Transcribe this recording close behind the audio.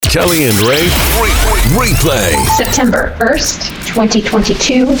Kelly and Ray Replay. September 1st,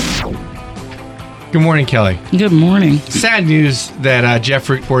 2022. Good morning, Kelly. Good morning. Sad news that Jeff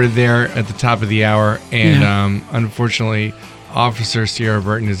reported there at the top of the hour, and unfortunately, Officer Sierra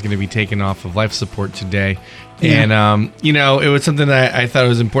Burton is going to be taken off of life support today. Yeah. And, it was something that I thought it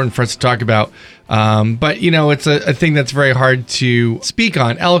was important for us to talk about. But, it's a thing that's very hard to speak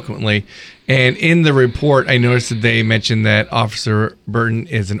on eloquently. And in the report, I noticed that they mentioned that Officer Burton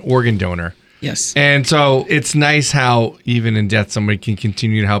is an organ donor. Yes. And so it's nice how even in death, somebody can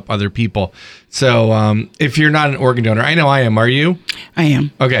continue to help other people. So if you're not an organ donor, I know I am. Are you? I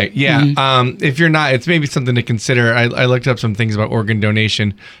am. Okay. Yeah. Mm-hmm. If you're not, it's maybe something to consider. I looked up some things about organ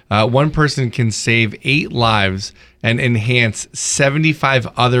donation. One person can save 8 lives and enhance 75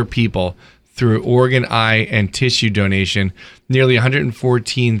 other people through organ, eye, and tissue donation. Nearly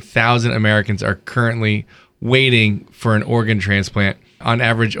 114,000 Americans are currently waiting for an organ transplant. On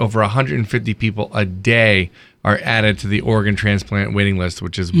average, over 150 people a day are added to the organ transplant waiting list,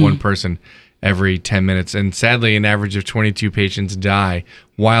 which is one person every 10 minutes. And sadly, an average of 22 patients die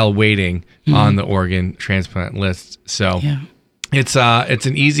while waiting on the organ transplant list. So it's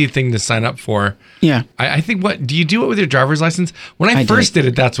an easy thing to sign up for. Yeah. I think, do you do it with your driver's license? When I first did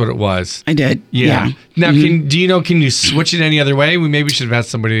it, that's what it was. I did. Yeah. Now, can you switch it any other way? We maybe should have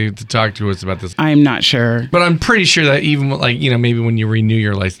asked somebody to talk to us about this. I'm not sure. But I'm pretty sure that even maybe when you renew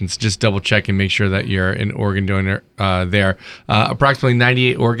your license, just double check and make sure that you're an organ donor there. Approximately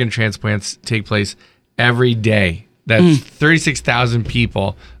 98 organ transplants take place every day. That's 36,000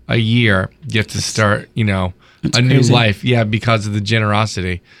 people a year get to start, That's a crazy. new life, because of the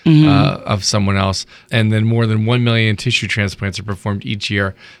generosity of someone else. And then more than 1 million tissue transplants are performed each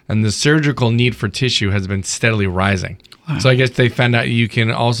year. And the surgical need for tissue has been steadily rising. Wow. So I guess they found out you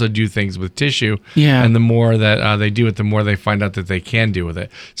can also do things with tissue. Yeah. And the more that they do it, the more they find out that they can do with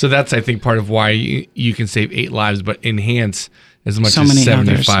it. So that's, I think, part of why you can save 8 lives, but enhance as much as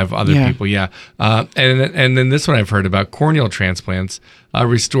 75 other people. Yeah. And then this one I've heard about, corneal transplants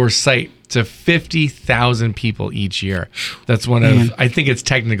restore sight to 50,000 people each year. That's one of, I think it's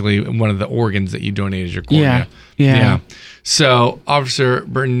technically one of the organs that you donate as your cornea. Yeah. So Officer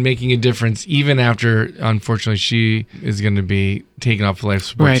Burton making a difference even after, unfortunately, she is going to be taken off life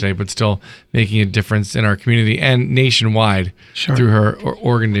support today, but still making a difference in our community and nationwide through her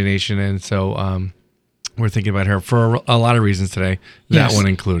organ donation. And so, we're thinking about her for a lot of reasons today, that one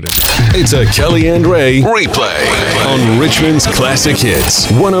included. It's a Kelly and Ray Replay on Richmond's Classic Hits,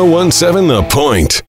 101.7 The Point.